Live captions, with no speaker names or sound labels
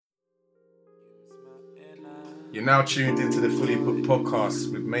You're now tuned into the Fully Booked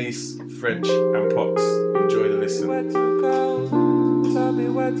podcast with Mace, French, and Pox. Enjoy the listen. Where to go? Tell me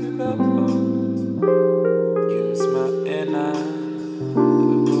where to go. Use my inner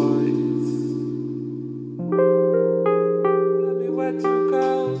voice. Tell me where to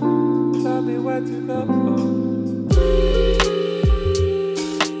go. Tell me where to go.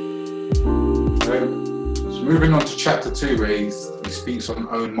 So moving on to chapter 2, where he speaks on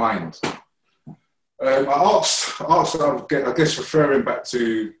own mind. I asked, I guess referring back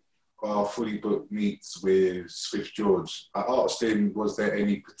to our Fully Booked meets with Swift George, I asked him, was there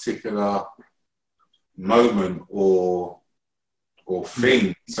any particular moment or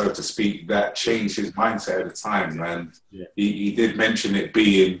thing, so to speak, that changed his mindset at the time? And he did mention it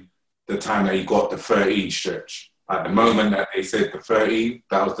being the time that he got the 13 stretch. At the moment that they said the 13,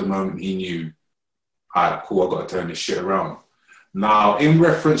 that was the moment he knew, all right, cool, I've got to turn this shit around. Now, in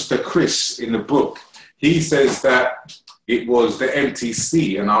reference to Chris in the book, he says that it was the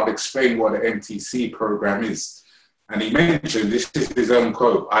MTC, and I'll explain what the MTC program is. And he mentioned, this is his own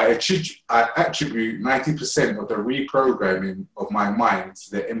quote, I attribute 90% of the reprogramming of my mind to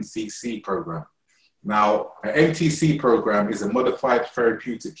the MTC program. Now, an MTC program is a modified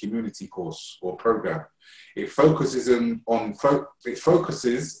therapeutic community course or program. It focuses on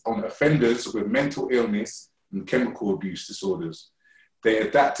offenders with mental illness and chemical abuse disorders. They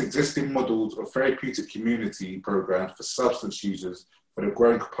adapt existing models of therapeutic community programs for substance users for the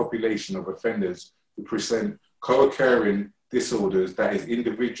growing population of offenders who present co-occurring disorders, that is,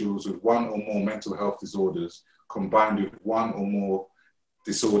 individuals with one or more mental health disorders combined with one or more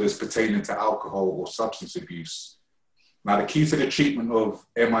disorders pertaining to alcohol or substance abuse. Now, the key to the treatment of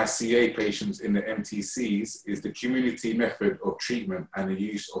MICA patients in the MTCs is the community method of treatment and the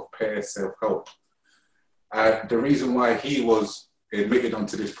use of peer self-help. The reason why he was admitted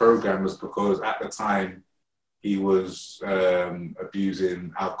onto this program was because at the time he was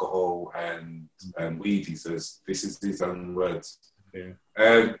abusing alcohol and weed. He says, this is his own words. Yeah.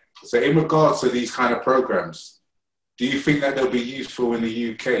 So in regards to these kind of programs, do you think that they'll be useful in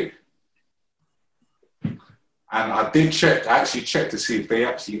the UK? And I actually checked to see if they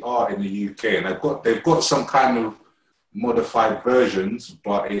actually are in the UK, and they've got some kind of modified versions,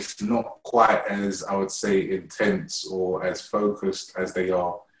 but it's not quite as, I would say, intense or as focused as they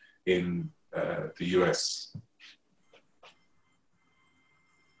are in the US.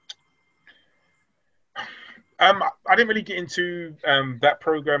 I didn't really get into that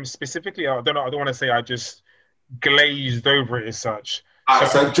program specifically. I don't want to say I just glazed over it as such.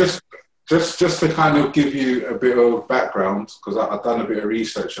 So just to kind of give you a bit of background, because I've done a bit of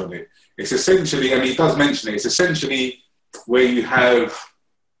research on it. It's essentially, and he does mention it, it's essentially where you have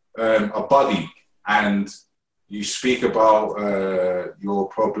a buddy and you speak about your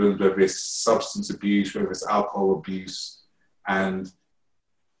problems, whether it's substance abuse, whether it's alcohol abuse, and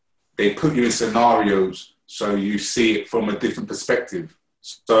they put you in scenarios so you see it from a different perspective.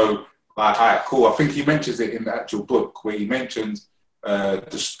 So, like, all right, cool. I think he mentions it in the actual book where he mentions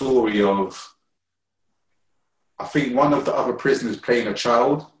the story of, I think, one of the other prisoners playing a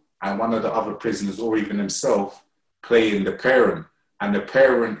child and one of the other prisoners, or even himself, playing the parent. And the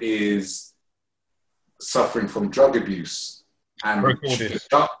parent is suffering from drug abuse. And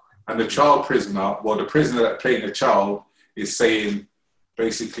the child prisoner, well, the prisoner that played the child is saying,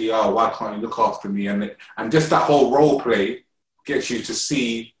 basically, oh, why can't you look after me? And just that whole role play gets you to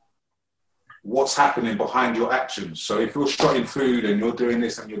see what's happening behind your actions. So if you're strutting food and you're doing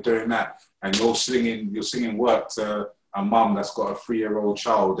this and you're doing that, and you're singing work to a mum that's got a 3-year-old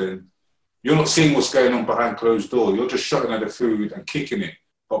child, and you're not seeing what's going on behind closed doors. You're just shutting at the food and kicking it.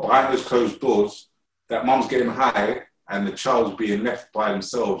 But behind those closed doors, that mum's getting high and the child's being left by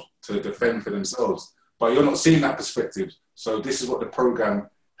themselves to defend for themselves. But you're not seeing that perspective. So this is what the program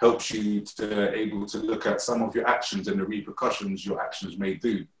helps you to able to look at some of your actions and the repercussions your actions may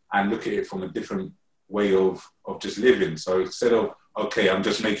do, and look at it from a different way of just living. So instead of, okay, I'm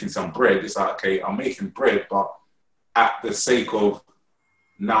just making some bread, it's like, okay, I'm making bread, but at the sake of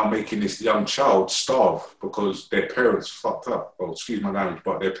now making this young child starve because their parents fucked up. Well, excuse my language,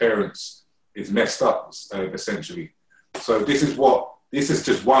 but their parents is messed up, essentially. So this is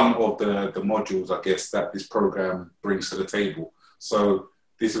just one of the modules, I guess, that this program brings to the table. So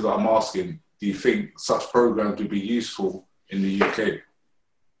this is what I'm asking. Do you think such programs would be useful in the UK?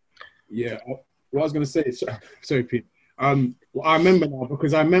 Yeah, what I was going to say is, sorry, Pete. Well, I remember now,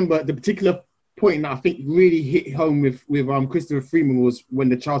 because I remember the particular point that I think really hit home with Christopher Freeman was when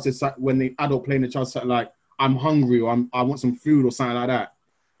the child said, when the adult playing the child said, like, I'm hungry, or I want some food or something like that.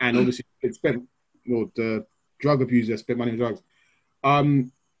 And obviously it spent, the drug abuser spent money on drugs.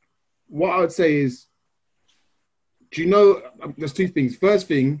 What I would say is, do you know? There's two things. First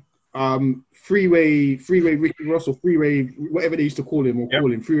thing, Freeway Ricky Ross or Freeway, whatever they used to call him or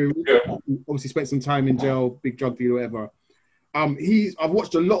call him, Freeway. Obviously spent some time in jail, big drug dealer, whatever. I've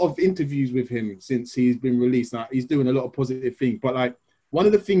watched a lot of interviews with him since he's been released. Now, he's doing a lot of positive things, but like one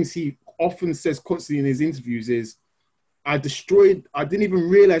of the things he often says constantly in his interviews is, I didn't even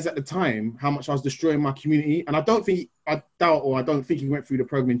realize at the time how much I was destroying my community. And I don't think he went through the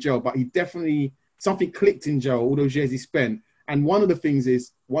program in jail, but he definitely, something clicked in jail all those years he spent. And one of the things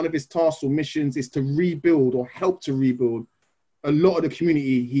is, one of his tasks or missions is to rebuild or help to rebuild a lot of the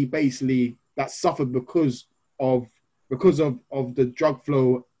community he basically, that suffered because of the drug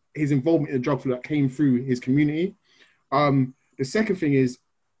flow, his involvement in the drug flow that came through his community. The second thing is,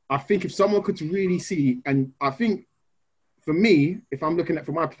 I think if someone could really see, and I think for me, if I'm looking at it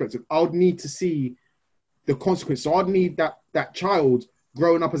from my perspective, I would need to see the consequence. So I'd need that child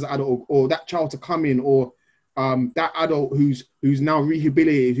growing up as an adult, or that child to come in, or that adult who's now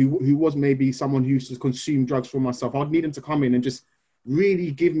rehabilitated, who was maybe someone who used to consume drugs for myself. I'd need them to come in and just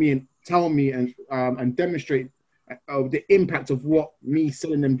really give me and tell me and demonstrate the impact of what me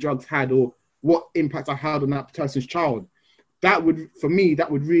selling them drugs had, or what impact I had on that person's child. That would, for me,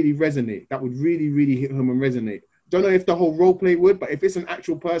 that would really resonate. That would really, really hit home and resonate. Don't know if the whole role play would, but if it's an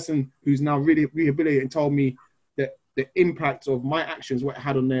actual person who's now really rehabilitated and told me that the impact of my actions, what it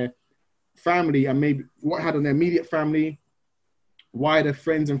had on their family, and maybe what it had on their immediate family, wider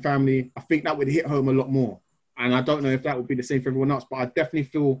friends and family, I think that would hit home a lot more. And I don't know if that would be the same for everyone else, but I definitely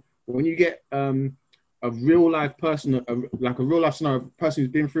feel when you get a real life person, like a real life scenario, a person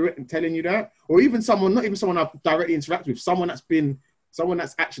who's been through it and telling you that, or even someone, not even someone I've directly interacted with, someone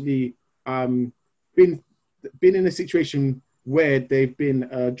that's actually been in a situation where they've been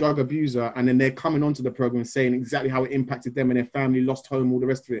a drug abuser, and then they're coming onto the program saying exactly how it impacted them and their family, lost home, all the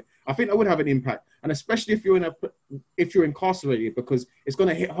rest of it. I think that would have an impact, and especially if you're incarcerated, because it's going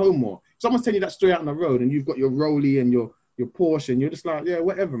to hit home more. If someone's telling you that story out on the road, and you've got your Rollie and your Porsche, and you're just like, yeah,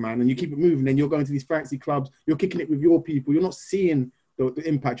 whatever, man, and you keep it moving, and you're going to these fancy clubs, you're kicking it with your people, you're not seeing the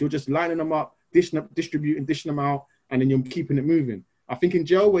impact, you're just lining them up, dishing them out, and then you're keeping it moving. I think in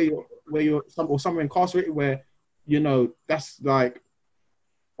jail, where you're somewhere incarcerated, where, you know, that's like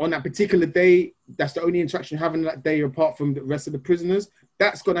on that particular day, that's the only interaction you're having that day apart from the rest of the prisoners,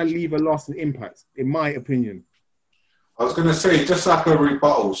 that's going to leave a lasting impact, in my opinion. I was going to say, just like a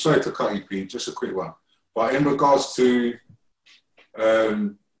rebuttal, sorry to cut you, Pete, just a quick one. But in regards to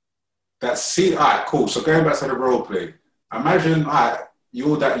all right, cool. So going back to the role play, imagine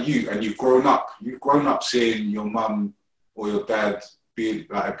you're that you, and you've grown up seeing your mum or your dad be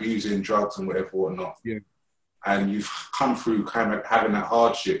like abusing drugs and whatnot. Yeah. And you've come through kind of having that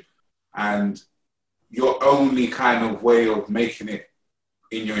hardship, and your only kind of way of making it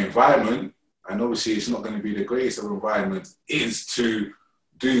in your environment, and obviously it's not going to be the greatest of environments, is to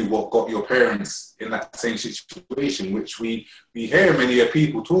do what got your parents in that same situation, which we hear many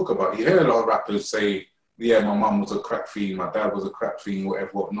people talk about. You hear a lot of rappers say, yeah, my mum was a crack fiend, my dad was a crack fiend,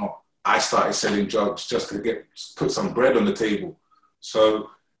 whatnot. I started selling drugs just to put some bread on the table. So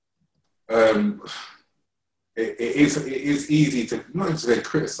it is easy to, not even to say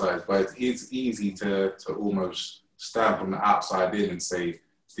criticize, but it is easy to almost stand from the outside in and say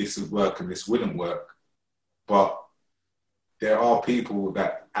this would work and this wouldn't work. But there are people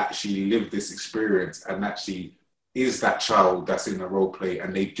that actually live this experience and actually is that child that's in the role play,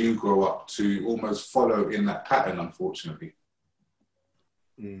 and they do grow up to almost follow in that pattern, unfortunately.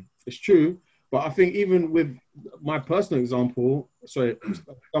 It's true, but I think even with my personal example for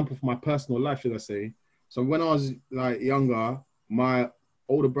my personal life, should I say, so when I was like younger, my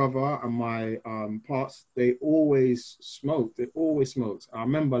older brother and my parts, they always smoked. I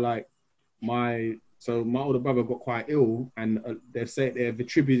remember like my older brother got quite ill, and they've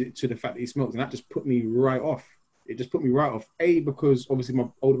attributed it to the fact that he smoked, and that just put me right off. It just put me right off. A, because obviously my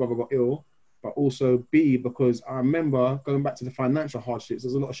older brother got ill, but also B, because I remember going back to the financial hardships.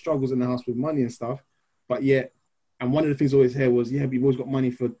 There's a lot of struggles in the house with money and stuff, but yet, and one of the things I always hear was, yeah, but you've always got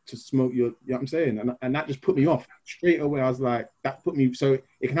money to smoke you know what I'm saying? And that just put me off straight away. I was like, that put me, so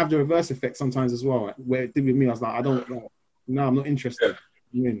it can have the reverse effect sometimes as well. Where it did with me, I was like, I'm not interested.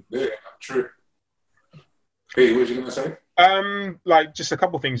 Yeah, true. Hey, what was you going to say? Like just a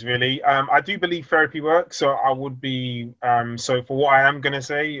couple of things really. I do believe therapy works, so I would be so for what I am going to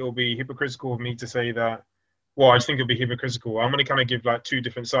say, it'll be hypocritical of me to say that. Well, I just think it'll be hypocritical. I'm going to kind of give like two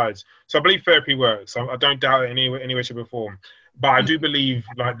different sides. So I believe therapy works. I don't doubt it in any way, shape or form. But I do believe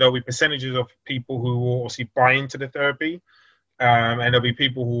like there'll be percentages of people who will obviously buy into the therapy, and there'll be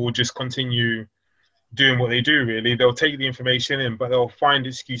people who will just continue doing what they do. Really, they'll take the information in, but they'll find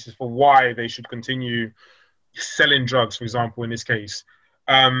excuses for why they should continue selling drugs, for example, in this case.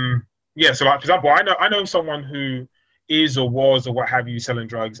 Yeah, so like for example, I know someone who is or was or what have you selling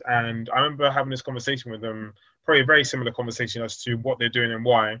drugs, and I remember having this conversation with them, probably a very similar conversation as to what they're doing and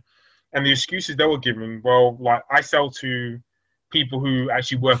why, and the excuses they were giving. Well, like I sell to people who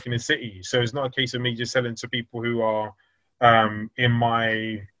actually work in the city, so it's not a case of me just selling to people who are in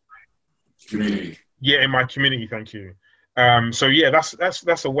my community. Yeah, in my community. Thank you. So yeah,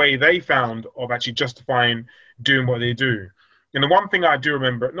 that's a way they found of actually justifying doing what they do. And the one thing I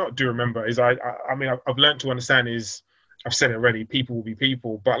not do remember, is I mean, I've learned to understand is, I've said it already, people will be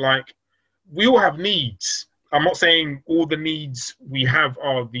people, but like, we all have needs. I'm not saying all the needs we have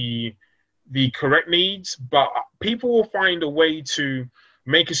are the correct needs, but people will find a way to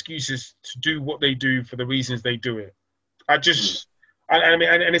make excuses to do what they do for the reasons they do it. I mean,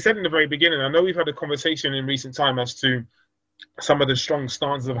 and it's said in the very beginning, I know we've had a conversation in recent time as to some of the strong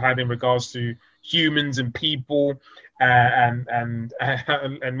stances I've had in regards to humans and people, and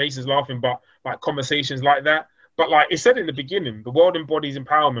Mason's laughing, but like conversations like that. But like it said in the beginning, the world embodies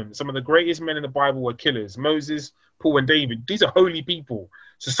empowerment. Some of the greatest men in the Bible were killers. Moses, Paul, and David. These are holy people.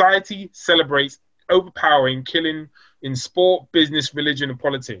 Society celebrates overpowering killing in sport, business, religion, and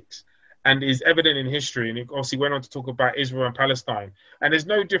politics, and is evident in history. And it obviously went on to talk about Israel and Palestine. And there's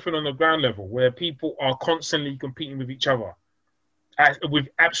no different on the ground level, where people are constantly competing with each other with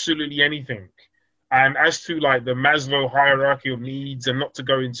absolutely anything. And as to like the Maslow hierarchy of needs, and not to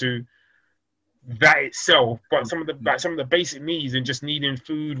go into that itself, but some of the basic needs, and just needing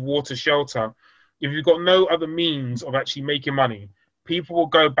food, water, shelter. If you've got no other means of actually making money, people will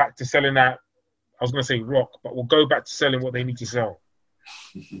go back to selling that. I was going to say rock, but will go back to selling what they need to sell.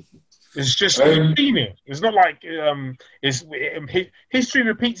 It's just convenient. It's not like history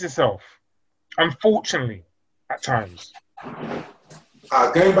repeats itself, unfortunately, at times.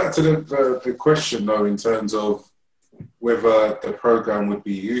 Going back to the question though, in terms of whether the program would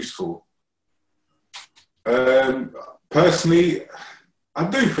be useful. Personally, I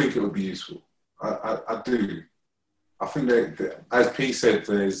do think it would be useful. I do. I think that, as P said,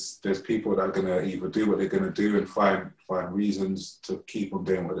 there's people that are going to either do what they're going to do and find reasons to keep on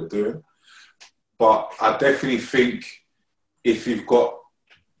doing what they're doing. But I definitely think if you've got,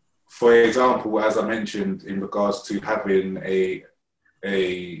 for example, as I mentioned, in regards to having a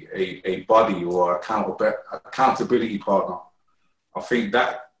buddy or accountability partner, I think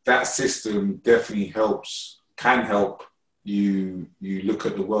that system definitely can help you look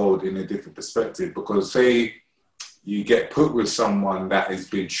at the world in a different perspective. Because say you get put with someone that has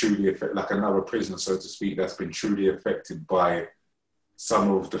been truly affected, like another prisoner, so to speak, that's been truly affected by some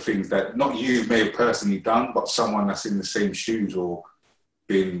of the things that not you may have personally done, but someone that's in the same shoes or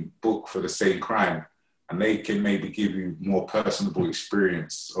been booked for the same crime, and they can maybe give you more personable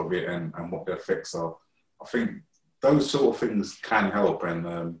experience of it and what the effects are. I think those sort of things can help.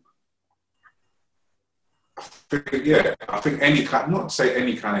 And I think any kind, not to say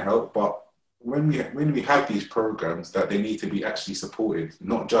any kind of help, but when we have these programs, that they need to be actually supported,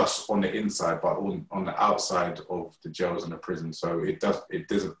 not just on the inside, but on the outside of the jails and the prison. So it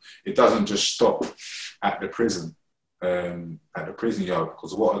doesn't just stop at the prison, at the prison yard.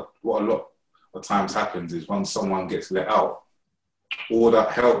 Because what a lot of times happens is once someone gets let out, all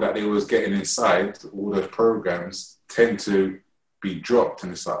that help that they was getting inside, all those programs tend to be dropped,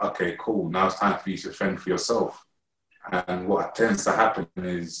 and it's like, okay, cool, now it's time for you to fend for yourself. And what tends to happen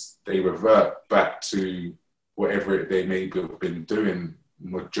is they revert back to whatever they may have been doing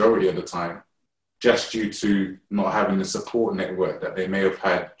majority of the time, just due to not having the support network that they may have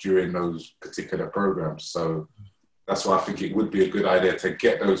had during those particular programs. So that's why I think it would be a good idea to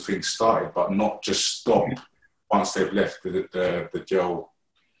get those things started, but not just stop once they've left the jail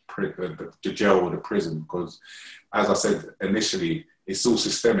or the prison. Because, as I said initially, it's all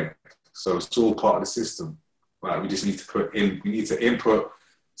systemic, so it's all part of the system. Like, we just need to input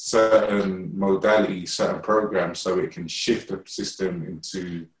certain modalities, certain programs, so it can shift the system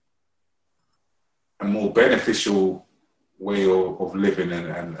into a more beneficial way of living,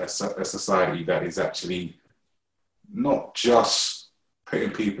 and a society that is actually not just putting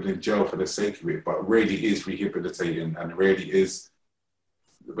people in jail for the sake of it, but really is rehabilitating, and really is,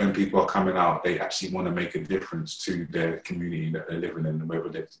 when people are coming out, they actually want to make a difference to their community that they're living in, whether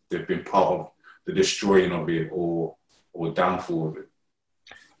they've been part of the destroying of it or downfall of it.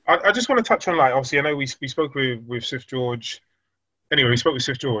 I just want to touch on, like, obviously, I know we spoke with Swift George. Anyway, we spoke with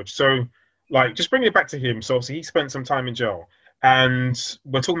Swift George. So, like, just bringing it back to him. So, obviously, he spent some time in jail. And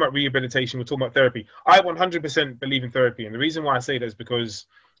we're talking about rehabilitation. We're talking about therapy. I 100% believe in therapy. And the reason why I say that is because,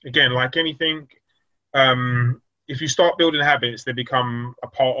 again, like anything, if you start building habits, they become a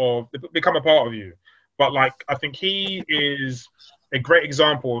part of you. But like, I think he is a great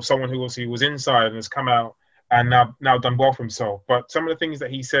example of someone who obviously was inside and has come out and now done well for himself. But some of the things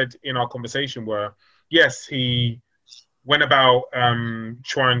that he said in our conversation were, yes, he went about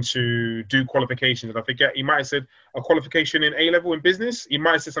trying to do qualifications. And I forget, he might have said a qualification in A-level in business. He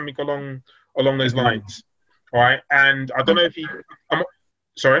might have said something along those lines. All right. And I don't know if he...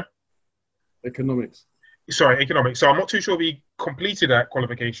 Sorry? Economics. Sorry, economics. So I'm not too sure if he completed that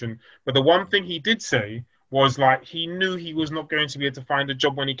qualification. But the one thing he did say was like he knew he was not going to be able to find a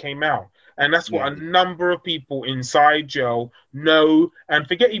job when he came out. And that's what a number of people inside jail know, and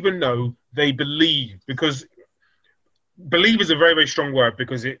forget even know, they believe. Because believe is a very, very strong word,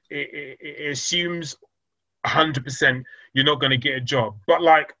 because it assumes 100% you're not going to get a job. But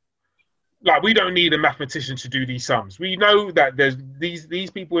like we don't need a mathematician to do these sums. We know that there's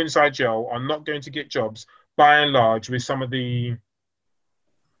these people inside jail are not going to get jobs by and large with some of the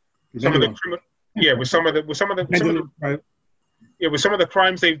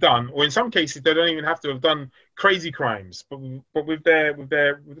crimes they've done, or in some cases they don't even have to have done crazy crimes, but with their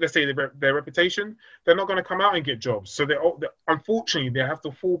let's say their reputation, they're not going to come out and get jobs. So they unfortunately they have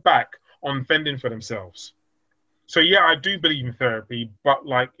to fall back on fending for themselves. So yeah, I do believe in therapy, but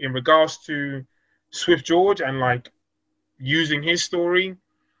like in regards to Swift George and like using his story,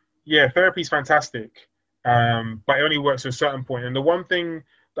 yeah, therapy is fantastic, but it only works to a certain point. And the one thing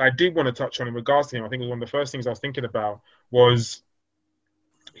that I did want to touch on in regards to him, I think it was one of the first things I was thinking about, was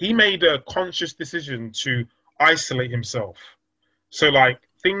he made a conscious decision to isolate himself. So like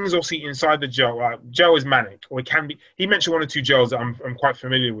things obviously inside the jail, like jail is manic, or it can be. He mentioned one or two jails that I'm quite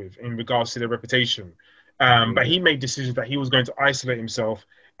familiar with in regards to their reputation. But he made decisions that he was going to isolate himself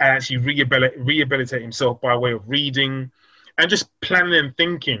and actually rehabilitate himself by way of reading and just planning and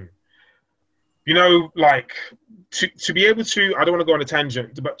thinking. You know, like to be able to, I don't want to go on a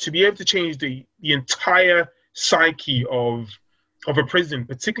tangent, but to be able to change the entire psyche of a prison,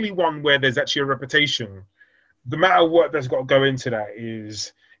 particularly one where there's actually a reputation, the amount of work that's got to go into that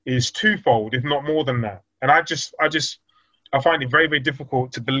is twofold, if not more than that. And I find it very, very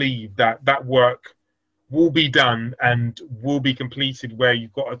difficult to believe that work will be done and will be completed where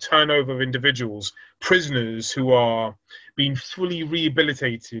you've got a turnover of individuals, prisoners who are being fully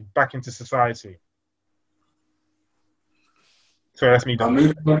rehabilitated back into society. So that's me done.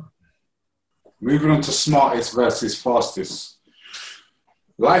 Moving on to smartest versus fastest.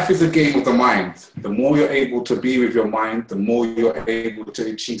 Life is a game of the mind. The more you're able to be with your mind, the more you're able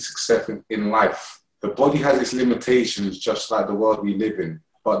to achieve success in life. The body has its limitations, just like the world we live in,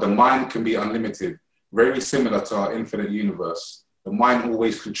 but the mind can be unlimited. Very similar to our infinite universe. The mind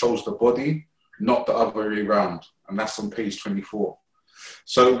always controls the body, not the other way around. And that's on page 24.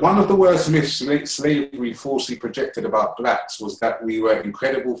 So one of the worst myths slavery falsely projected about blacks was that we were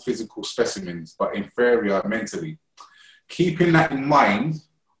incredible physical specimens, but inferior mentally. Keeping that in mind,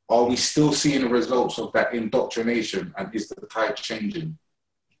 are we still seeing the results of that indoctrination, and is the tide changing?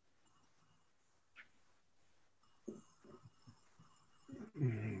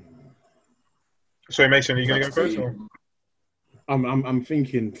 Sorry, Mason, are you going to go first? Or? I'm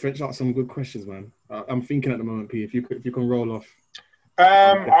thinking. French asked some good questions, man. I'm thinking at the moment, P. If you can roll off.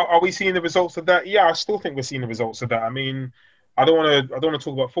 Are we seeing the results of that? Yeah, I still think we're seeing the results of that. I mean, I don't want to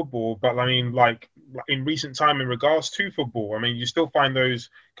talk about football, but I mean, like in recent time, in regards to football, I mean, you still find those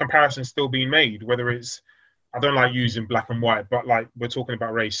comparisons still being made. Whether it's, I don't like using black and white, but like we're talking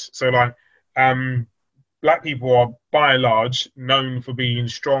about race. So like, black people are by and large known for being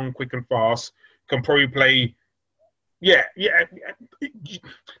strong, quick, and fast. Can probably play, yeah.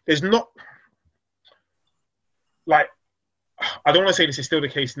 There's not, like, I don't want to say this is still the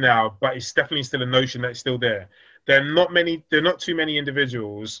case now, but it's definitely still a notion that's still there. There are not too many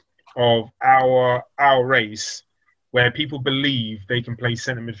individuals of our race where people believe they can play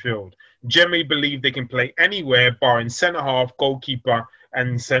centre midfield. Generally believe they can play anywhere, barring centre half, goalkeeper,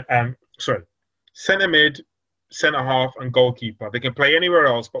 and centre mid, centre half, and goalkeeper. They can play anywhere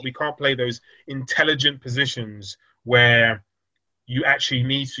else, but we can't play those intelligent positions where you actually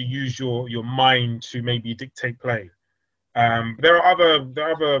need to use your mind to maybe dictate play. There are other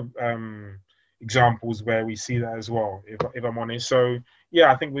examples where we see that as well, if I'm honest. So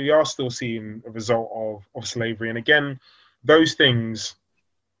yeah, I think we are still seeing a result of slavery. And again, those things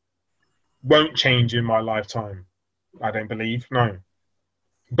won't change in my lifetime, I don't believe, no.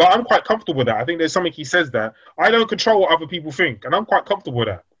 But I'm quite comfortable with that. I think there's something he says that I don't control what other people think, and I'm quite comfortable with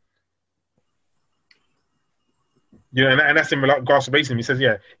that. Yeah, and that's in regards to basically, he says,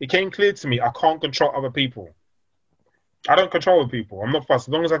 yeah, it came clear to me I can't control other people. I don't control other people. I'm not fussed.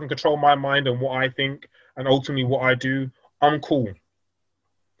 As long as I can control my mind and what I think and ultimately what I do, I'm cool.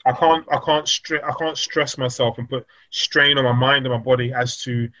 I can't stress myself and put strain on my mind and my body as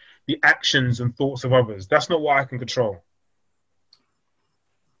to the actions and thoughts of others. That's not what I can control.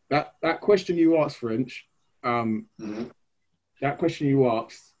 That question you asked, French, that question you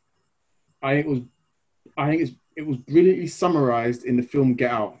asked, I think it was brilliantly summarized in the film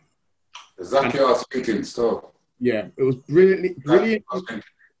Get Out. Exactly what I was thinking, still. Yeah, it was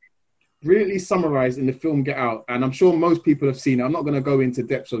brilliantly summarized in the film Get Out, and I'm sure most people have seen it. I'm not going to go into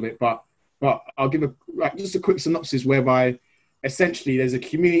depths of it, but I'll give just a quick synopsis whereby essentially there's a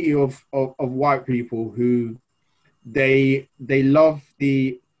community of white people who they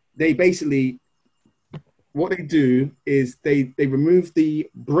basically, what they do is they remove the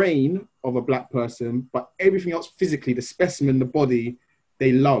brain of a black person, but everything else physically, the specimen, the body,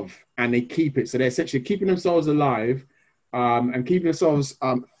 they love and they keep it. So they're essentially keeping themselves alive and keeping themselves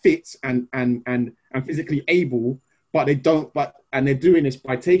fit and physically able, but they're doing this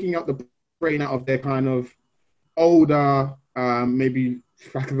by taking out the brain out of their kind of older, maybe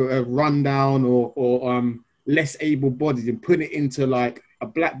like a rundown or less able bodies and putting it into like a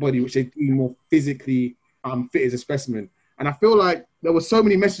black body, which they deem more physically fit as a specimen. And I feel like there were so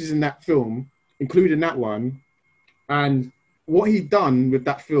many messages in that film, including that one. And what he done with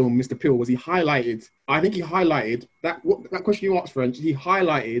that film, Mr. Peele, was he highlighted that question you asked, French, he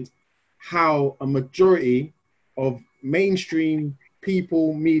highlighted how a majority of mainstream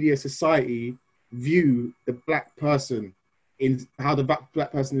people, media, society view the black person, in how the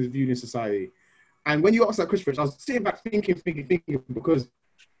black person is viewed in society. And when you asked that question, I was sitting back thinking, because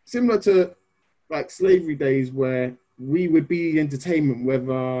similar to like slavery days where we would be entertainment,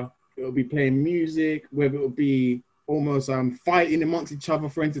 whether it would be playing music, whether it would be almost fighting amongst each other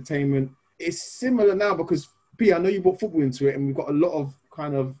for entertainment. It's similar now because, P, I know you brought football into it and we've got a lot of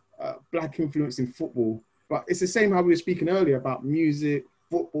kind of black influence in football, but it's the same how we were speaking earlier about music,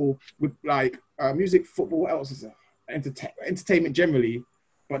 football, with like music, football, what else is there? Entertainment generally.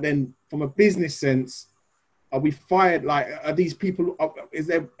 But then from a business sense, are we fired? Like, are these people, is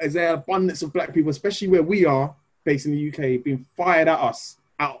there abundance of black people, especially where we are based in the UK, being fired at us,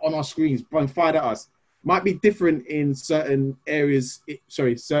 out on our screens, being fired at us? Might be different in certain areas,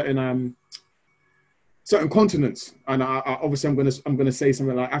 certain continents. And obviously I'm gonna say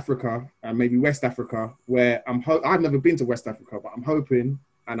something like Africa, maybe West Africa, where I've never been to West Africa, but I'm hoping,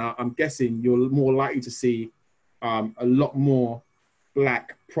 and I'm guessing you're more likely to see a lot more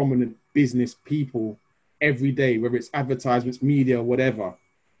black prominent business people every day, whether it's advertisements, media, whatever.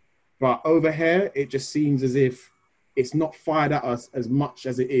 But over here, it just seems as if it's not fired at us as much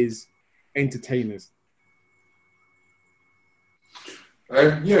as it is entertainers.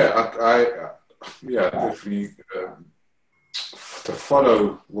 I definitely to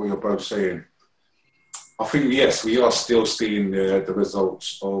follow what you're both saying. I think, yes, we are still seeing the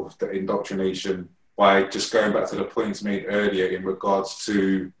results of the indoctrination by just going back to the points made earlier in regards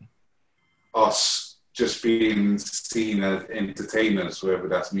to us just being seen as entertainers, whether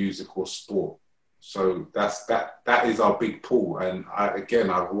that's music or sport. So that is our big pull. And I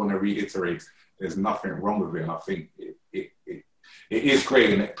want to reiterate, there's nothing wrong with it. And I think it is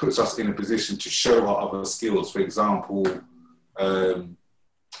great, and it puts us in a position to show our other skills. For example,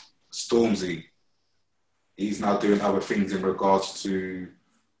 Stormzy, he's now doing other things in regards to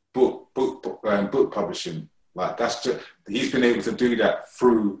book publishing. Like he's been able to do that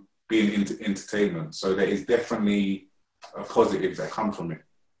through being into entertainment. So there is definitely a positive that comes from it.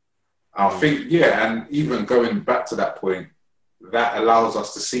 I think, and even going back to that point, that allows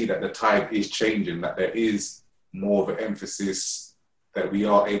us to see that the tide is changing, that there is more of an emphasis that we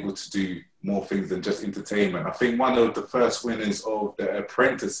are able to do more things than just entertainment. I think one of the first winners of The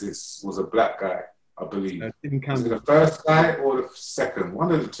Apprentices was a black guy, I believe. Tim Campbell. Was it the first guy or the second?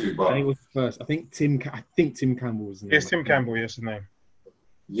 One of the two. But I think it was the first. I think Tim Campbell was the name. Yes, Tim Campbell, yes, his name.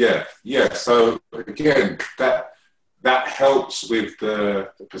 Yeah. So again, that helps with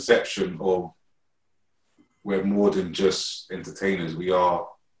the perception of we're more than just entertainers. We are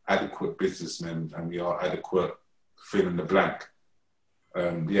adequate businessmen and we are adequate fill in the blank.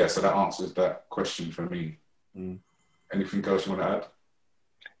 So that answers that question for me. Anything else you want to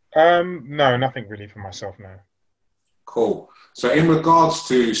add? No, nothing really for myself now. Cool. So in regards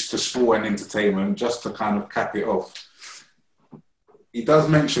to sport and entertainment, just to kind of cap it off, he does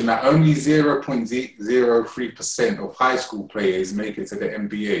mention that only 0.03% of high school players make it to the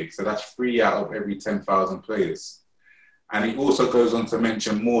NBA. So that's 3 out of every 10,000 players. And he also goes on to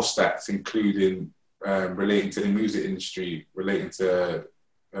mention more stats, including relating to the music industry, relating to –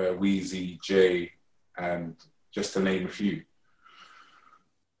 Weezy, Jay, and just to name a few. 0.03%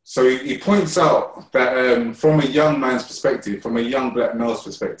 of high school players make it to the NBA. So that's 3 out of every 10,000 players. And he also goes on to mention more stats, including relating to the music industry, relating to Weezy, Jay, and just to name a few. 0.03% of high school players make it to the NBA. So that's 3 out of every 10,000 players. And he also goes on to mention more stats, including relating to music industry, relating to Weezy, Jay, and just to name a few. So he points out that from a young man's perspective, from a young black male's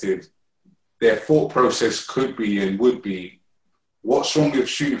perspective, their thought process could be and would be, what's wrong with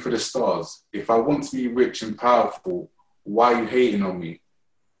shooting for the stars? If I want to be rich and powerful, why are you hating on me?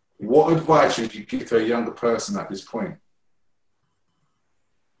 What advice would you give to a younger person at this point?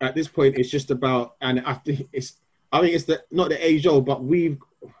 At this point, it's just about, and I think it's not the age old, but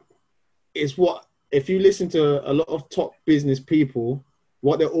it's what, if you listen to a lot of top business people,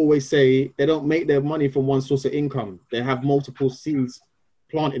 what they always say, they don't make their money from one source of income. They have multiple seeds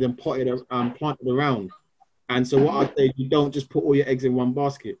planted and planted around. And so what I say, you don't just put all your eggs in one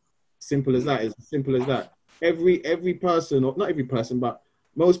basket. Simple as that. It's as simple as that. Every person, or not every person, but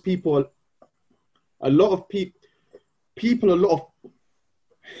most people, a lot of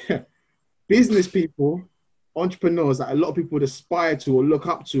business people, entrepreneurs that a lot of people would aspire to or look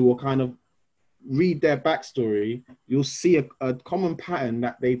up to or kind of read their backstory, you'll see a common pattern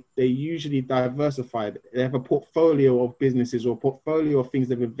that they usually diversified. They have a portfolio of businesses or portfolio of things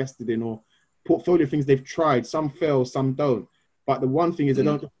they've invested in or portfolio of things they've tried. Some fail, some don't. But the one thing is they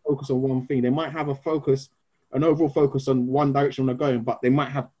don't just focus on one thing. They might have an overall focus on one direction they're going, but they might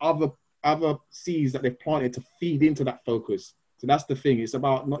have other seeds that they've planted to feed into that focus. So that's the thing. It's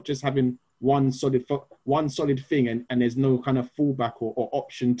about not just having one solid thing and there's no kind of fallback or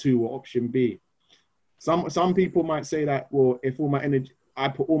option 2 or option B. Some people might say that, well, if I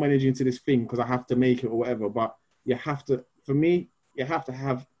put all my energy into this thing because I have to make it or whatever, but you have to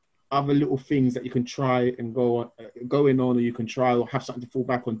have other little things that you can try and going on, or you can try or have something to fall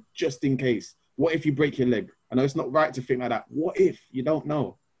back on just in case. What if you break your leg? I know it's not right to think like that. What if? You don't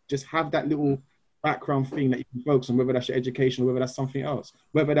know. Just have that little background thing that you can focus on, whether that's your education or whether that's something else.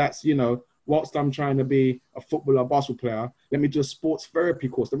 Whether that's, whilst I'm trying to be a footballer or basketball player, let me do a sports therapy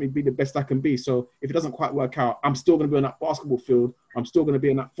course. Let me be the best I can be. So if it doesn't quite work out, I'm still going to be on that basketball field. I'm still going to be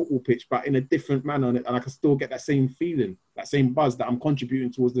on that football pitch, but in a different manner. And I can still get that same feeling, that same buzz that I'm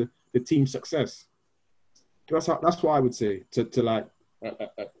contributing towards the team's success. That's what I would say to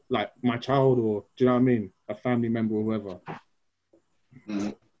like my child, or do you know what I mean? A family member or whoever.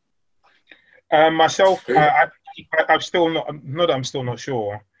 Myself, I'm still not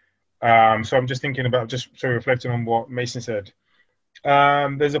sure. So I'm just thinking about, reflecting on what Mason said.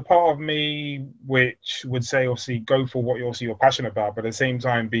 There's a part of me which would say, obviously, go for what you're passionate about, but at the same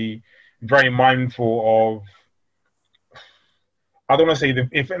time, be very mindful of, I don't want to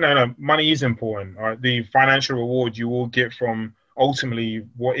say money is important. All right? The financial reward you will get from ultimately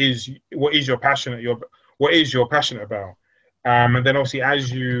what is your passion about. And then obviously as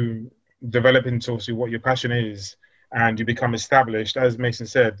you develop into obviously what your passion is, and you become established, as Mason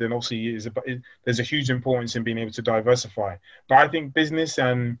said, then obviously there's a huge importance in being able to diversify. But I think business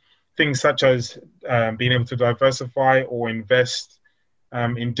and things such as being able to diversify or invest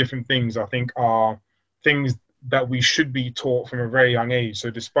in different things, I think are things that we should be taught from a very young age.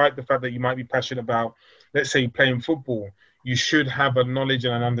 So despite the fact that you might be passionate about, let's say, playing football, you should have a knowledge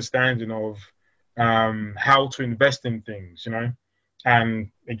and an understanding of how to invest in things,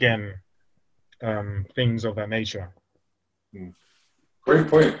 and again, things of that nature. Great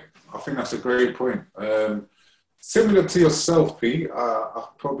point. I think that's a great point. Similar to yourself, Pete,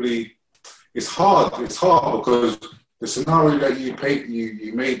 it's hard because the scenario that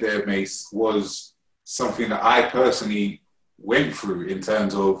you made there, Mace, was something that I personally went through in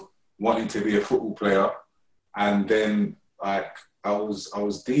terms of wanting to be a football player, and then I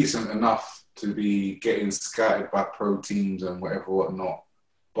was decent enough to be getting scouted by pro teams and whatnot,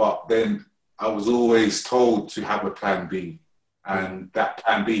 but then I was always told to have a plan B. And that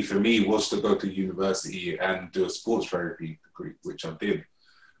plan B for me was to go to university and do a sports therapy degree, which I did.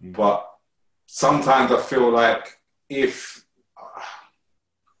 But sometimes I feel like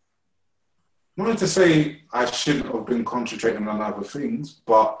not to say I shouldn't have been concentrating on other things,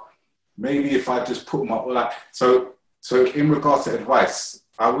 but maybe if I just put so in regards to advice,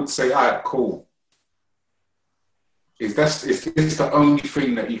 I would say, all right, cool. Is this the only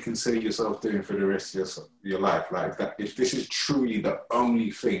thing that you can see yourself doing for the rest of your life? Like that, if this is truly the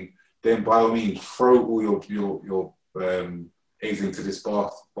only thing, then by all means, throw all your eggs into this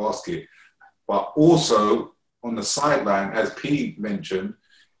basket. But also on the sideline, as P mentioned,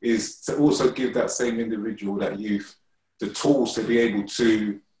 is to also give that same individual, that youth, the tools to be able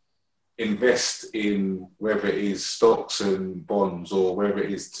to invest in, whether it is stocks and bonds or whether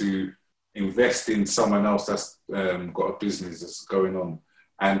it is to invest in someone else that's got a business that's going on,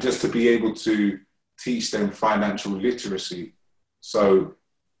 and just to be able to teach them financial literacy. So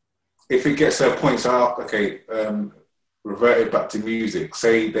if it gets to a point, reverted back to music,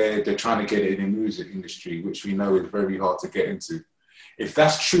 say they're trying to get it in the music industry, which we know is very hard to get into. If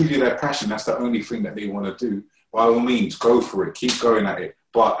that's truly their passion, that's the only thing that they want to do, by all means, go for it. Keep going at it.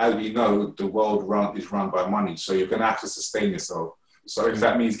 But as we know, the world is run by money. So you're going to have to sustain yourself. So if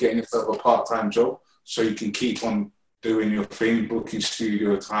that means getting yourself a part-time job so you can keep on doing your thing, booking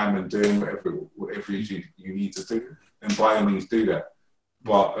studio time and doing whatever you need to do, then by all means do that.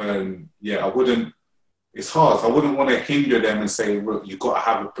 But I wouldn't, it's hard. I wouldn't want to hinder them and say, look, you've got to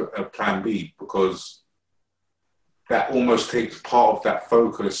have a plan B, because that almost takes part of that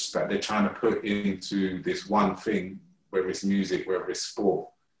focus that they're trying to put into this one thing, whether it's music, whether it's sport.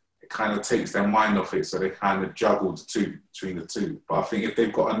 It kind of takes their mind off it, so they kind of juggle between the two. But I think if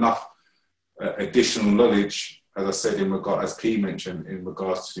they've got enough additional knowledge, as I said, as P mentioned, in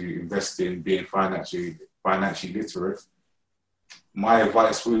regards to investing, being financially literate, my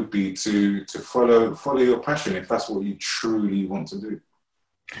advice would be to follow your passion if that's what you truly want to do.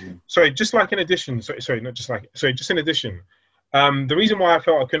 Sorry, just in addition, the reason why I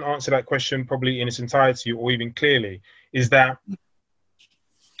felt I couldn't answer that question probably in its entirety or even clearly is that,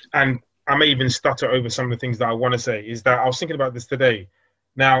 and I may even stutter over some of the things that I want to say, is that I was thinking about this today.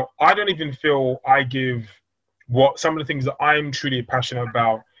 Now, I don't even feel I give what some of the things that I'm truly passionate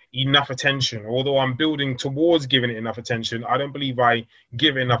about enough attention. Although I'm building towards giving it enough attention, I don't believe I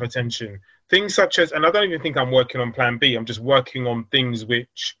give it enough attention. Things such as, and I don't even think I'm working on plan B, I'm just working on things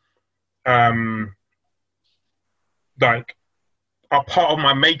which like are part of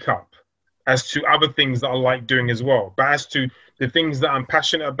my makeup as to other things that I like doing as well. But as to the things that I'm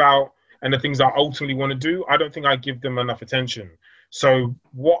passionate about and the things I ultimately want to do, I don't think I give them enough attention. So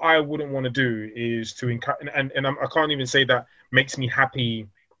what I wouldn't want to do is to encourage, and I can't even say that makes me happy.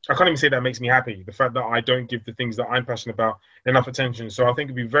 I can't even say that makes me happy, the fact that I don't give the things that I'm passionate about enough attention. So I think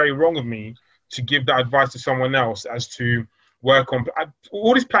it'd be very wrong of me to give that advice to someone else as to work on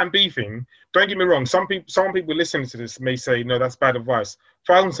all this plan B thing. Don't get me wrong. Some people listening to this may say, no, that's bad advice.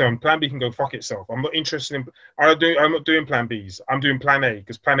 For plan B can go fuck itself. I'm not interested in, I'm not doing plan Bs. I'm doing plan A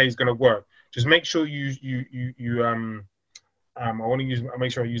because plan A is going to work. Just make sure I want to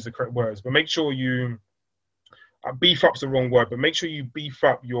make sure I use the correct words, but make sure you, beef up's the wrong word, but make sure you beef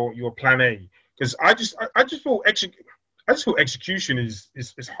up your plan A, because I just feel execution is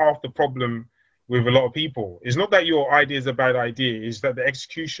half the problem with a lot of people. It's not that your idea is a bad idea, it's that the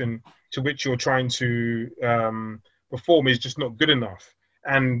execution to which you're trying to perform is just not good enough,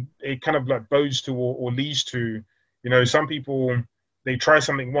 and it kind of like bodes to or leads to, some people, they try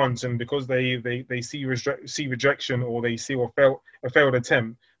something once, and because they see rejection, or they see a failed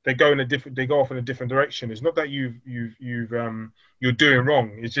attempt, they go off in a different direction. It's not that you're doing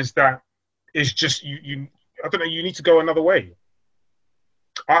wrong. It's just that you I don't know. You need to go another way.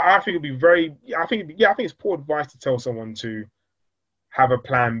 I think it'd be I think it's poor advice to tell someone to have a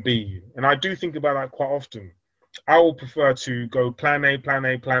plan B, and I do think about that quite often. I will prefer to go plan A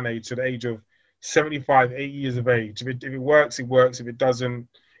to the age of 75, 80 years of age. If it works, it works. If it doesn't,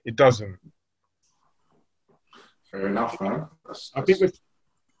 it doesn't. Fair enough, man. I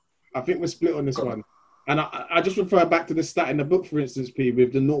think we're split on this one. And I just refer back to the stat in the book, for instance, P,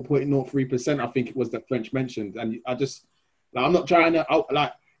 with the 0.03%, I think it was that French mentioned. And I just, I'm not trying to,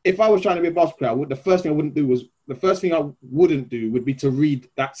 if I was trying to be a basketball player, the first thing I wouldn't do would be to read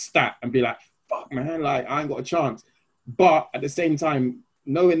that stat and be like, fuck, man, I ain't got a chance. But at the same time,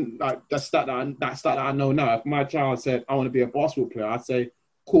 knowing that stat that I know now, if my child said, I want to be a basketball player, I'd say,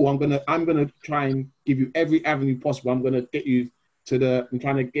 cool, I'm gonna try and give you every avenue possible. I'm gonna get you I'm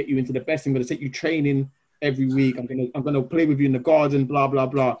trying to get you into the best. I'm gonna take you training every week. I'm gonna play with you in the garden, blah blah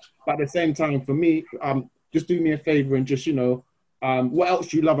blah. But at the same time, for me, just do me a favor and just what else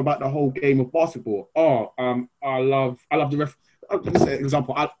do you love about the whole game of basketball? I love the ref.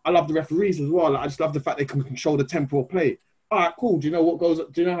 Example, I love the referees as well. I just love the fact they can control the tempo of play. All right, cool. Do you know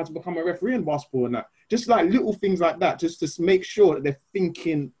how to become a referee in basketball and that? Just like little things like that, just to make sure that they're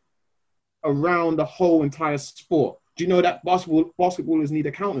thinking around the whole entire sport. Do you know that basketballers need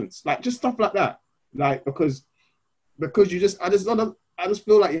accountants? Like just stuff like that. Like because I just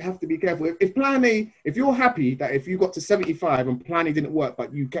feel like you have to be careful. If plan A, if you're happy that if you got to 75 and plan A didn't work,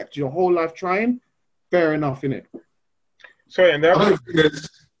 but you kept your whole life trying, fair enough, innit? Sorry, and I don't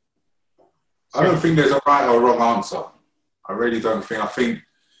think there's a right or wrong answer. I really don't think. I think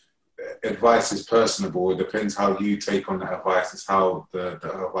advice is personable. It depends how you take on that advice. It's how the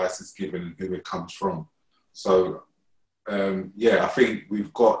advice is given and who it comes from. So, I think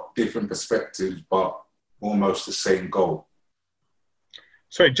we've got different perspectives, but almost the same goal.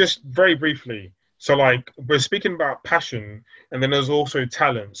 Sorry, just very briefly. So, we're speaking about passion, and then there's also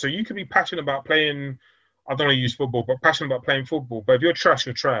talent. So you could be passionate about playing, I don't want to use football, but passionate about playing football. But if you're trash,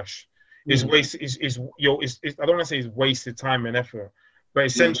 you're trash. I don't want to say it's wasted time and effort. but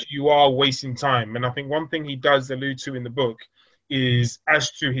essentially you are wasting time. And I think one thing he does allude to in the book is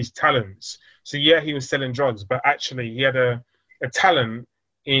as to his talents. So yeah, he was selling drugs, but actually he had a talent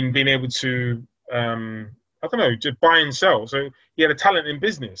in being able to, I don't know, just buy and sell. So he had a talent in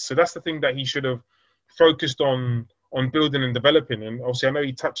business. So that's the thing that he should have focused on building and developing. And obviously I know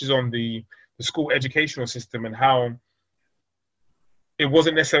he touches on the school educational system and how it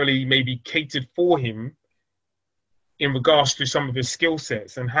wasn't necessarily maybe catered for him in regards to some of his skill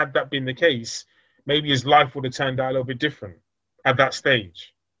sets. And had that been the case, maybe his life would have turned out a little bit different at that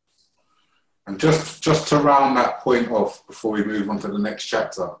stage. And just to round that point off before we move on to the next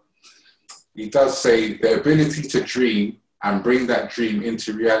chapter, he does say the ability to dream and bring that dream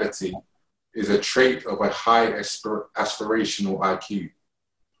into reality is a trait of a high aspirational IQ.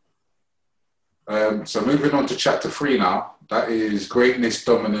 So moving on to chapter 3 now, that is greatness,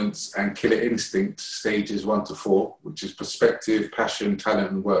 dominance, and killer instinct, stages 1 to 4, which is perspective, passion,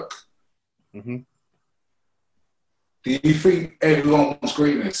 talent, and work. Mm-hmm. Do you think everyone wants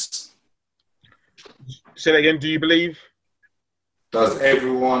greatness? Say that again, do you believe? Does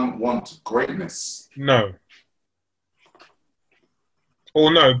everyone want greatness? No.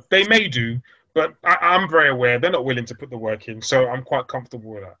 Or no, they may do, but I'm very aware they're not willing to put the work in, so I'm quite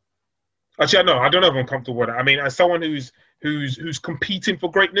comfortable with that. Actually, I don't know if I'm comfortable with that. I mean, as someone who's competing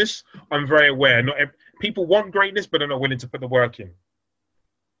for greatness, I'm very aware. People want greatness, but they're not willing to put the work in.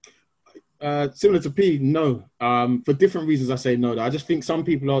 Similar to P, no. For different reasons, I say no. I just think some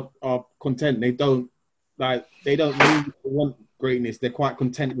people are content. They don't really want greatness. They're quite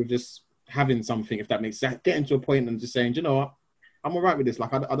content with just having something, if that makes sense. Getting to a point and just saying, you know what, I'm all right with this.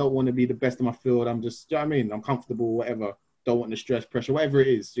 Like, I don't want to be the best in my field. I'm just, do you know what I mean? I'm comfortable, whatever. Don't want the stress, pressure, whatever it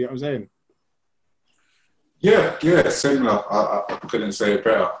is. Do you know what I'm saying? Yeah, similar. I couldn't say it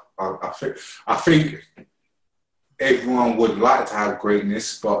better. I think everyone would like to have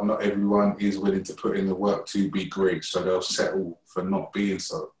greatness, but not everyone is willing to put in the work to be great. So they'll settle for not being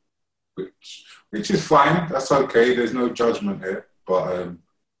so, which is fine. That's okay. There's no judgment here. But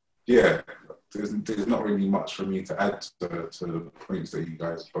yeah, there's not really much for me to add to the points that you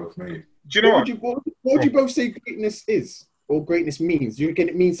guys both made. Do you know what would you both say greatness is, or greatness means? Do you reckon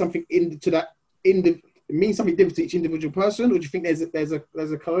it means something it means something different to each individual person, or do you think there's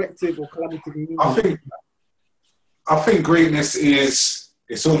a collective or collaborative meaning? I think greatness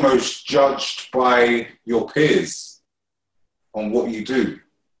it's almost judged by your peers on what you do,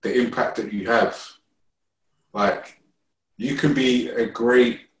 the impact that you have. Like, you can be a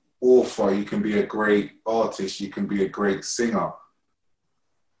great author, you can be a great artist, you can be a great singer,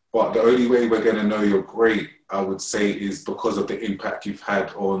 but the only way we're going to know you're great, I would say, is because of the impact you've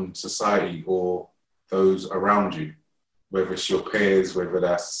had on society or those around you, whether it's your peers, whether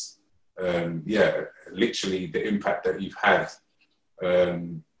that's, literally the impact that you've had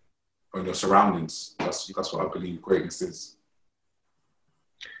on your surroundings. That's what I believe greatness is.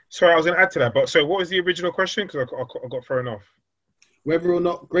 Sorry, I was going to add to that, but so what was the original question? Because I got thrown off. Whether or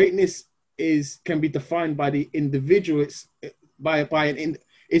not greatness can be defined by the individual, it's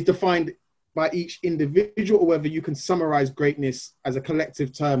defined by each individual, or whether you can summarize greatness as a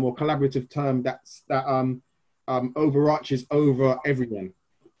collective term or collaborative term that overarches over everyone.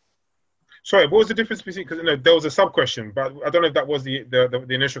 Sorry, what was the difference between? Because there was a sub question, but I don't know if that was the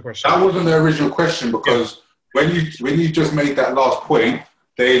initial question. That wasn't the original question, because when you just made that last point,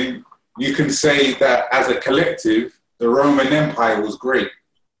 then you can say that as a collective, the Roman Empire was great,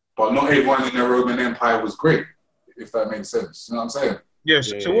 but not everyone in the Roman Empire was great. If that makes sense, you know what I'm saying?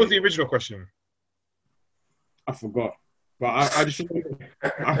 Yes. Yeah, so, what was the original question? I forgot, but I just remember.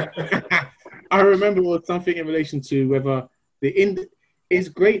 I remember it was something in relation to whether is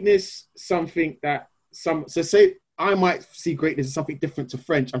greatness something that say I might see greatness as something different to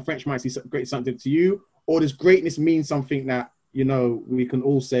French, and French might see greatness something to you, or does greatness mean something that we can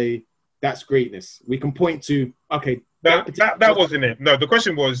all say that's greatness? We can point to that wasn't it. No, the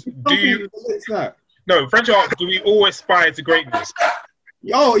question was, do you? No, French art. Do we all aspire to greatness?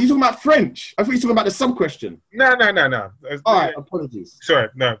 Oh, you're talking about French. I thought you were talking about the sub question. No. All right, apologies. Sorry,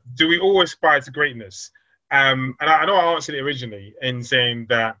 no. Do we all aspire to greatness? And I know I answered it originally in saying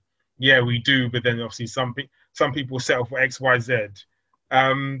that, yeah, we do, but then obviously some people settle for X, Y, Z.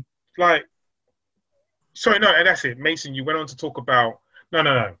 And that's it. Mason, you went on to talk about,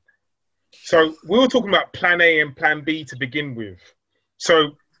 no. So we were talking about plan A and plan B to begin with.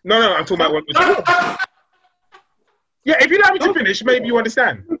 So, no, I'm talking about what we're Yeah, if you allow me to finish, maybe you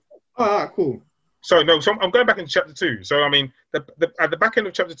understand. All right, cool. So I'm going back into chapter 2. So, I mean, at the back end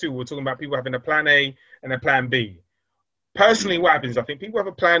of chapter 2, we're talking about people having a plan A and a plan B. Personally, what happens, I think people have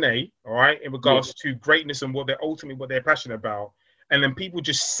a plan A, all right, in regards to greatness and what they're passionate about. and then people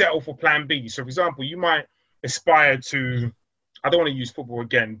just settle for plan B. So, for example, you might aspire to, I don't want to use football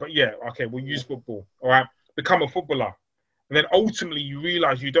again, but yeah, okay, we'll use football, all right? Become a footballer. And then ultimately you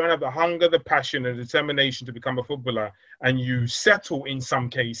realize you don't have the hunger, the passion, and the determination to become a footballer, and you settle in some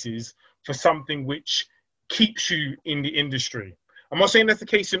cases for something which keeps you in the industry. I'm not saying that's the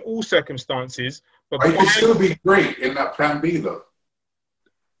case in all circumstances, but you can still be great in that plan B, though.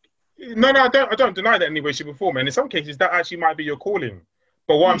 No, I don't deny that in any way, shape, or form. And in some cases, that actually might be your calling.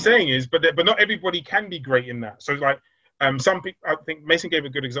 But what I'm saying is, but not everybody can be great in that. So, like, some people, I think Mason gave a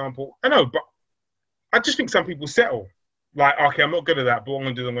good example. I know, but I just think some people settle. Like, okay, I'm not good at that, but what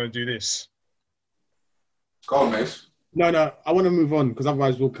I'm going to do this. Go on, Mace. No, I want to move on because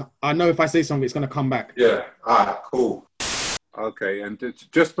otherwise I know if I say something, it's going to come back. Yeah, all right, cool. Okay, and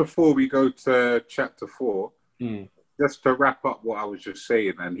just before we go to chapter 4, just to wrap up what I was just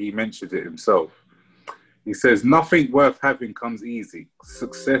saying, and he mentioned it himself. He says, nothing worth having comes easy.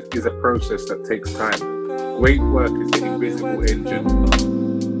 Success is a process that takes time. Great work is the invisible engine